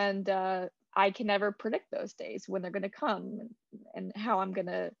 And I can never predict those days when they're going to come and how I'm going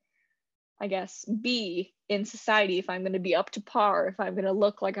to, I guess, be in society, if I'm going to be up to par, if I'm going to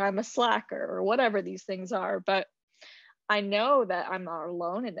look like I'm a slacker or whatever these things are. But I know that I'm not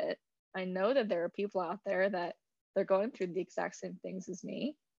alone in it. I know that there are people out there that they're going through the exact same things as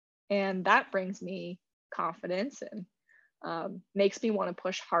me. And that brings me confidence and makes me want to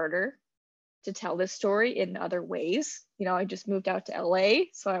push harder to tell this story in other ways. I just moved out to LA,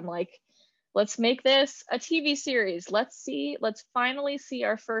 so I'm like, let's make this a TV series. Let's finally see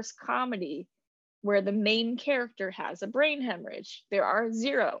our first comedy where the main character has a brain hemorrhage. There are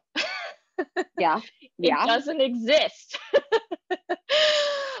 0. Yeah. It doesn't exist.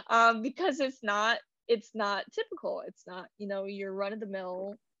 Because it's not typical. It's not, your run of the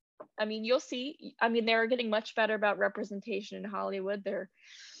mill. I mean, you'll see, they're getting much better about representation in Hollywood. They're,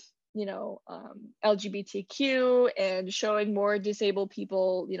 LGBTQ and showing more disabled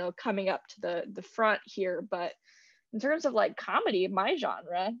people, coming up to the front here. But in terms of like comedy, my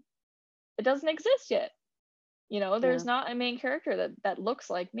genre, it doesn't exist yet. There's not a main character that looks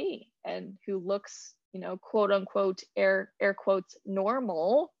like me and who looks, quote unquote, air quotes,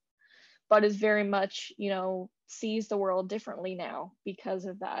 normal, but is very much, sees the world differently now because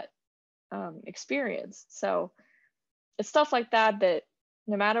of that experience. So it's stuff like that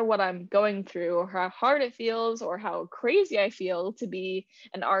no matter what I'm going through or how hard it feels or how crazy I feel to be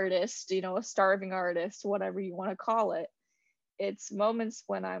an artist, a starving artist, whatever you want to call it, it's moments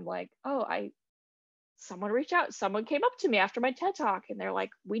when I'm like, oh, someone reached out, someone came up to me after my TED Talk and they're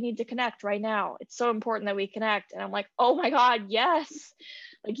like, we need to connect right now. It's so important that we connect. And I'm like, oh my God, yes.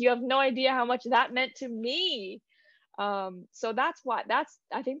 Like, you have no idea how much that meant to me. So that's what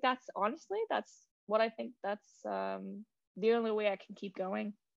I think that's the only way I can keep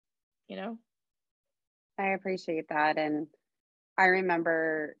going, I appreciate that. And I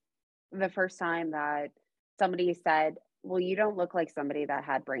remember the first time that somebody said, well, you don't look like somebody that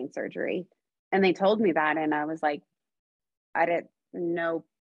had brain surgery. And they told me that. And I was like, I didn't know.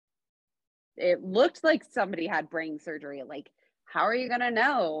 It looked like somebody had brain surgery. Like, how are you going to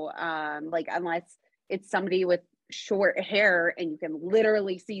know? Like, unless it's somebody with short hair and you can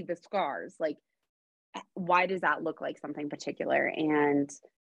literally see the scars. Like, why does that look like something particular? And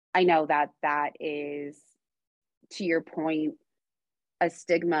I know that is, to your point, a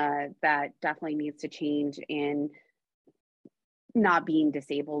stigma that definitely needs to change in not being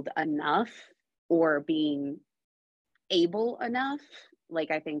disabled enough or being able enough.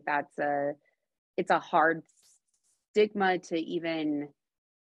 Like, I think it's a hard stigma to even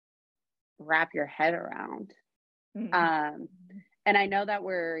wrap your head around. Mm-hmm. And I know that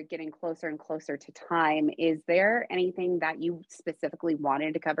we're getting closer and closer to time. Is there anything that you specifically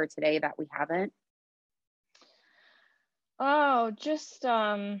wanted to cover today that we haven't? Oh, just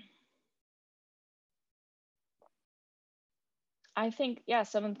I think, yeah,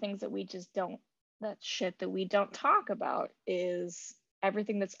 some of the things that we just don't, that shit that we don't talk about is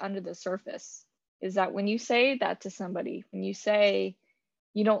everything that's under the surface. Is that when you say that to somebody, when you say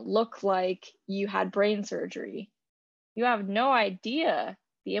you don't look like you had brain surgery, you have no idea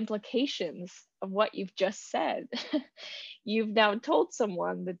the implications of what you've just said. You've now told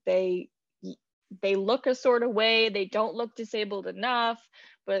someone that they look a sort of way, they don't look disabled enough,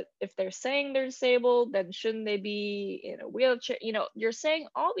 but if they're saying they're disabled, then shouldn't they be in a wheelchair? You know, you're saying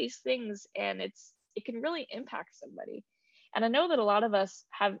all these things, and it can really impact somebody. And I know that a lot of us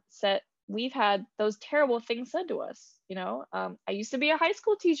have said, we've had those terrible things said to us. You know, I used to be a high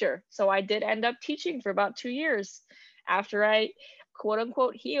school teacher, so I did end up teaching for about 2 years after I quote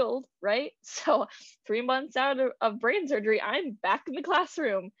unquote healed, right? So 3 months out of brain surgery, I'm back in the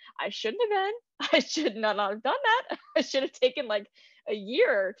classroom. I shouldn't have been. I should not have done that. I should have taken like a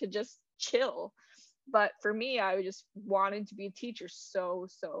year to just chill. But for me, I just wanted to be a teacher so,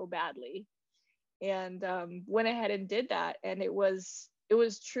 so badly. And went ahead and did that. And it was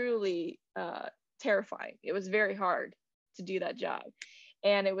truly terrifying. It was very hard to do that job.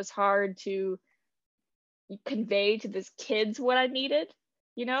 And it was hard to convey to this kids what I needed,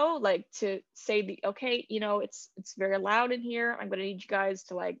 you know, like to say okay, you know, it's very loud in here. I'm gonna need you guys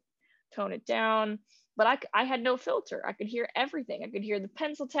to like tone it down. But I had no filter. I could hear everything. I could hear the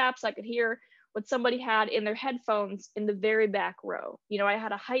pencil taps. I could hear what somebody had in their headphones in the very back row. You know, I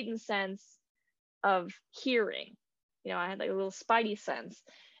had a heightened sense of hearing. You know, I had like a little spidey sense.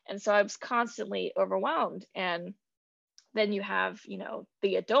 And so I was constantly overwhelmed. And then you have, you know,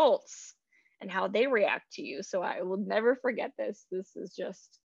 the adults and how they react to you. So I will never forget this. This is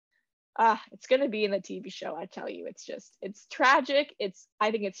just it's going to be in the TV show. I tell you, it's tragic.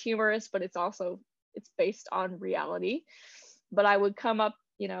 I think it's humorous, but it's based on reality. But I would come up,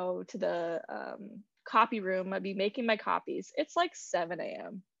 you know, to the copy room. I'd be making my copies. It's like 7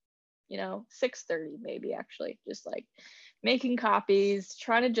 a.m., you know, 6:30 maybe, actually, just like making copies,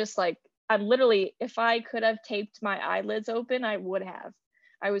 trying to just like, I'm literally, if I could have taped my eyelids open, I would have.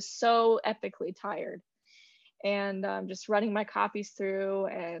 I was so epically tired. And just running my copies through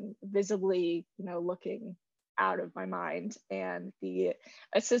and visibly, you know, looking out of my mind. And the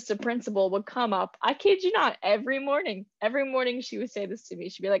assistant principal would come up, I kid you not, every morning. Every morning she would say this to me.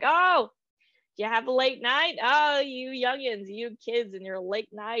 She'd be like, oh, you have a late night? Oh, you youngins, you kids in your late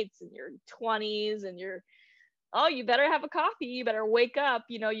nights and your 20s and oh, you better have a coffee. You better wake up.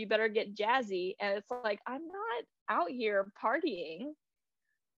 You know, you better get jazzy. And it's like, I'm not out here partying.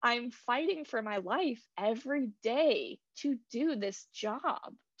 I'm fighting for my life every day to do this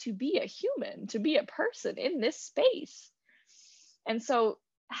job, to be a human, to be a person in this space. And so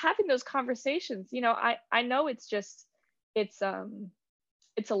having those conversations, you know, I know it's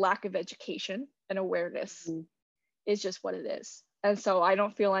a lack of education and awareness is just what it is. And so I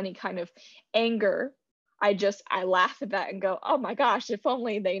don't feel any kind of anger. I laugh at that and go, oh my gosh, if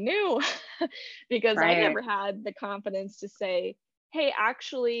only they knew. Because I never had the confidence to say, hey,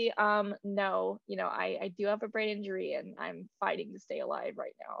 actually, no, you know, I do have a brain injury and I'm fighting to stay alive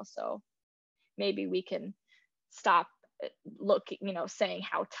right now. So maybe we can stop looking, you know, saying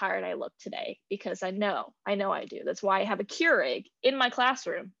how tired I look today, because I know I do. That's why I have a Keurig in my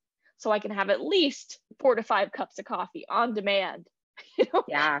classroom, so I can have at least 4 to 5 cups of coffee on demand, you know,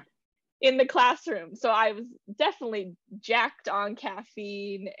 in the classroom. So I was definitely jacked on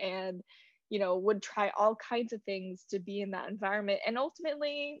caffeine and, you know, would try all kinds of things to be in that environment. And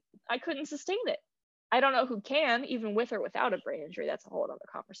ultimately, I couldn't sustain it. I don't know who can, even with or without a brain injury. That's a whole other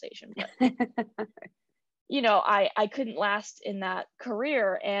conversation. But you know, I couldn't last in that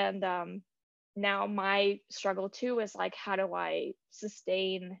career. And now my struggle too is like, how do I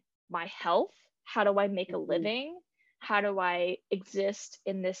sustain my health? How do I make a living? How do I exist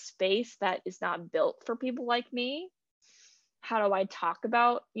in this space that is not built for people like me? How do I talk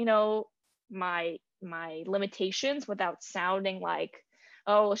about, you know, my limitations without sounding like,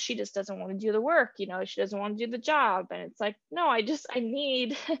 oh, well, she just doesn't want to do the work, you know, she doesn't want to do the job. And it's like, no, I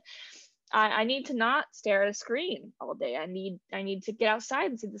need I need to not stare at a screen all day. I need to get outside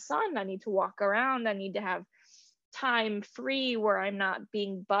and see the sun. I need to walk around. I need to have time free where I'm not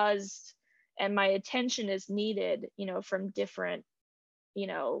being buzzed and my attention is needed, you know, from different, you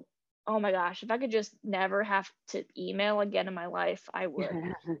know, oh my gosh, if I could just never have to email again in my life, I would.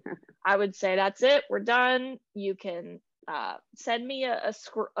 I would say, that's it, we're done. You can send me a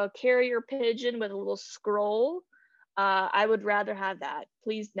carrier pigeon with a little scroll. I would rather have that.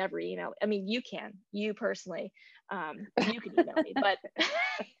 Please never email. I mean, you personally, you can email me, but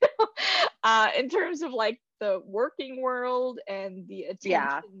in terms of like the working world and the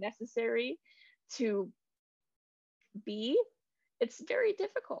attention necessary to be it's very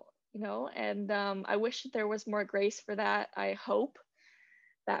difficult, and I wish that there was more grace for that. I hope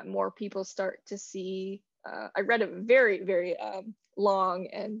that more people start to see. I read a very, very long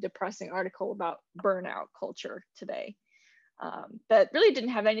and depressing article about burnout culture today that really didn't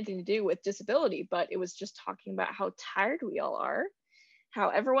have anything to do with disability, but it was just talking about how tired we all are, how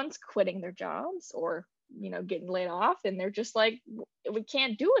everyone's quitting their jobs or getting laid off, and they're just like, we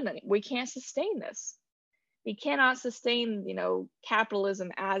can't do it anymore. We can't sustain this. We cannot sustain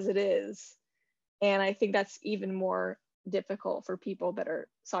capitalism as it is. And I think that's even more difficult for people that are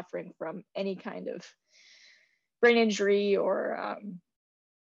suffering from any kind of brain injury or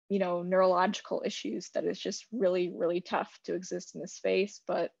neurological issues, that is just really, really tough to exist in this space.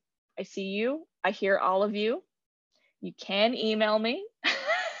 But I see you, I hear all of you. You can email me.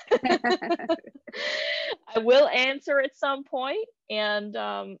 I will answer at some point, and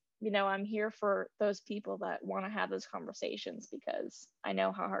I'm here for those people that want to have those conversations, because I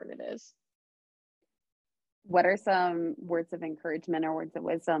know how hard it is. What are some words of encouragement or words of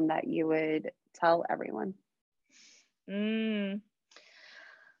wisdom that you would tell everyone?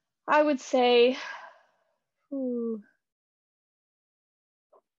 I would say,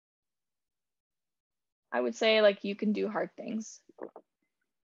 like, you can do hard things.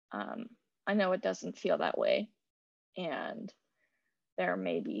 I know it doesn't feel that way. And there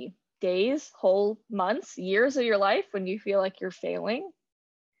may be days, whole months, years of your life when you feel like you're failing.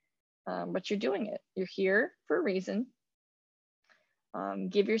 But you're doing it. You're here for a reason.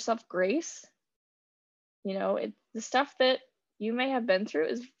 Give yourself grace. The stuff that you may have been through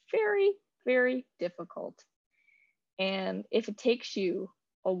is very, very difficult. And if it takes you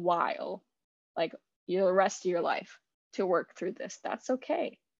a while, like the rest of your life, to work through this, that's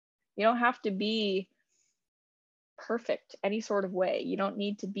okay. You don't have to be perfect any sort of way. You don't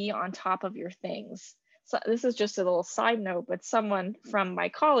need to be on top of your things. So this is just a little side note, but someone from my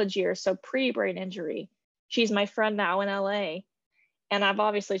college years, so pre-brain injury, she's my friend now in LA, and I've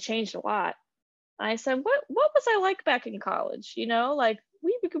obviously changed a lot. And I said, what was I like back in college? Like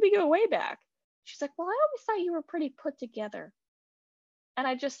we go way back. She's like, well, I always thought you were pretty put together. And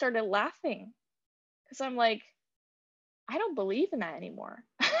I just started laughing, because I'm like, I don't believe in that anymore.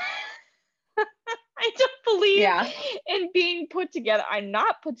 I don't believe in being put together. I'm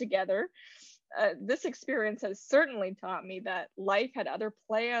not put together. This experience has certainly taught me that life had other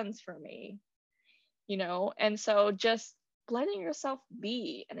plans for me, and so just letting yourself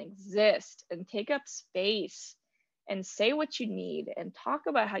be and exist and take up space and say what you need and talk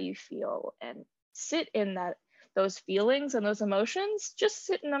about how you feel and sit in those feelings and those emotions. Just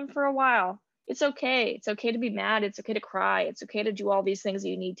sit in them for a while. It's okay. It's okay to be mad. It's okay to cry. It's okay to do all these things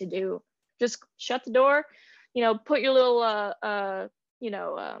you need to do. Just shut the door, put your little,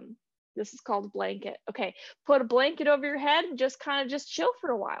 this is called a blanket. Okay. Put a blanket over your head and just kind of just chill for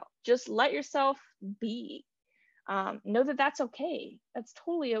a while. Just let yourself be. Know that that's okay. That's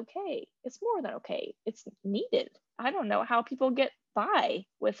totally okay. It's more than okay. It's needed. I don't know how people get by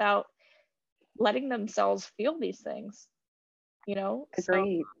without letting themselves feel these things, Agreed.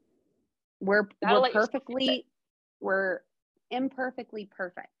 So, we're imperfectly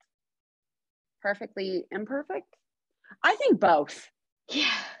perfect. Perfectly imperfect? I think both.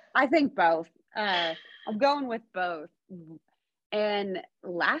 Yeah. I think both. I'm going with both. And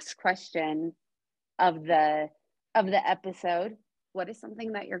last question of the episode, what is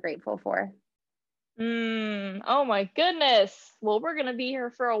something that you're grateful for? Oh my goodness. Well, we're gonna be here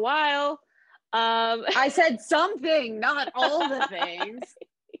for a while. I said something, not all the things.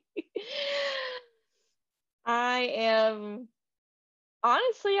 I am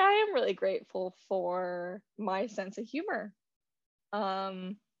really grateful for my sense of humor.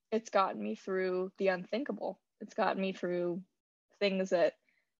 It's gotten me through the unthinkable. It's gotten me through things that,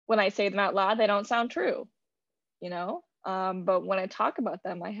 when I say them out loud, they don't sound true, but when I talk about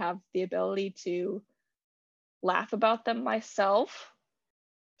them, I have the ability to laugh about them myself,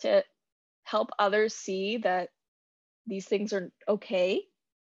 to help others see that these things are okay,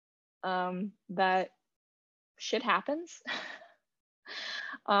 that shit happens.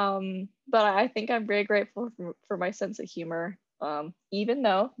 But I think I'm very grateful for my sense of humor, even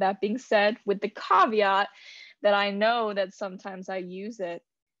though, that being said, with the caveat that I know that sometimes I use it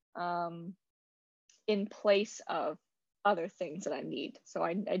in place of other things that I need. So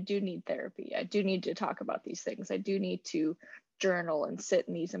I do need therapy. I do need to talk about these things. I do need to journal and sit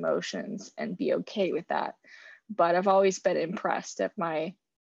in these emotions and be okay with that. But I've always been impressed at me.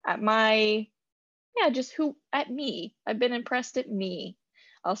 I've been impressed at me.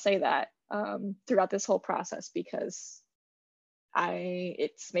 I'll say that throughout this whole process, because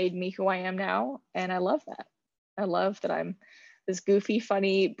it's made me who I am now. And I love that. I love that I'm this goofy,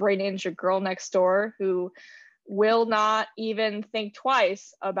 funny brain injured girl next door who will not even think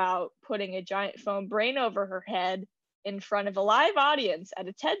twice about putting a giant foam brain over her head in front of a live audience at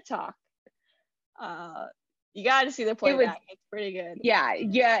a TED Talk. You got to see the playback. It's pretty good.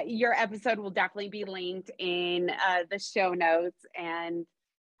 Yeah. Your episode will definitely be linked in the show notes. And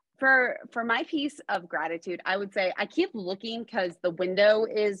for my piece of gratitude, I would say I keep looking because the window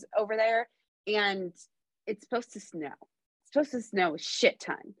is over there and it's supposed to snow. It's supposed to snow a shit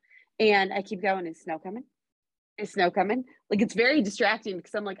ton. And I keep going, is snow coming? Is snow coming? Like, it's very distracting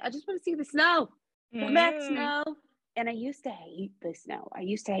because I'm like, I just want to see the snow. Come back, snow. And I used to hate the snow. I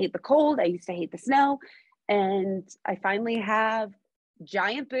used to hate the cold. I used to hate the snow. And I finally have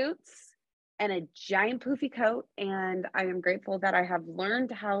giant boots and a giant poofy coat. And I am grateful that I have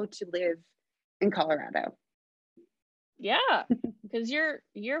learned how to live in Colorado. Yeah, because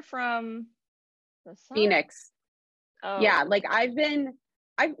you're from the South? Phoenix. Oh. Yeah, like I've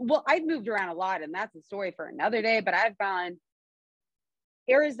moved around a lot, and that's a story for another day, but I've gone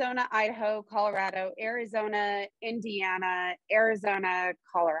Arizona, Idaho, Colorado, Arizona, Indiana, Arizona,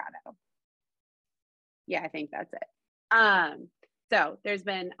 Colorado. Yeah, I think that's it. So there's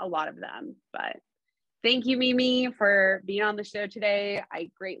been a lot of them, but thank you, Mimi, for being on the show today. I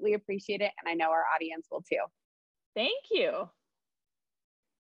greatly appreciate it, and I know our audience will too. Thank you.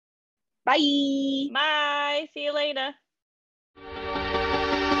 Bye. Bye. See you later.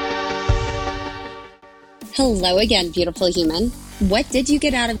 Hello again, beautiful human. What did you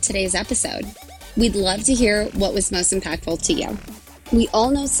get out of today's episode? We'd love to hear what was most impactful to you. We all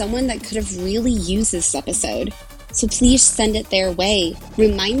know someone that could have really used this episode, so please send it their way.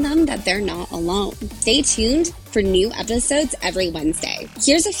 Remind them that they're not alone. Stay tuned for new episodes every Wednesday.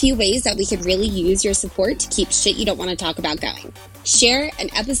 Here's a few ways that we could really use your support to keep shit you don't want to talk about going. Share an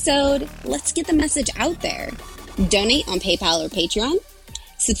episode. Let's get the message out there. Donate on PayPal or Patreon.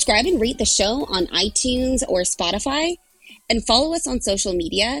 Subscribe and rate the show on iTunes or Spotify. And follow us on social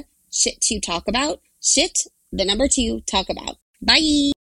media, Shit2Talk About. Shit, the number 2, talk about. Bye.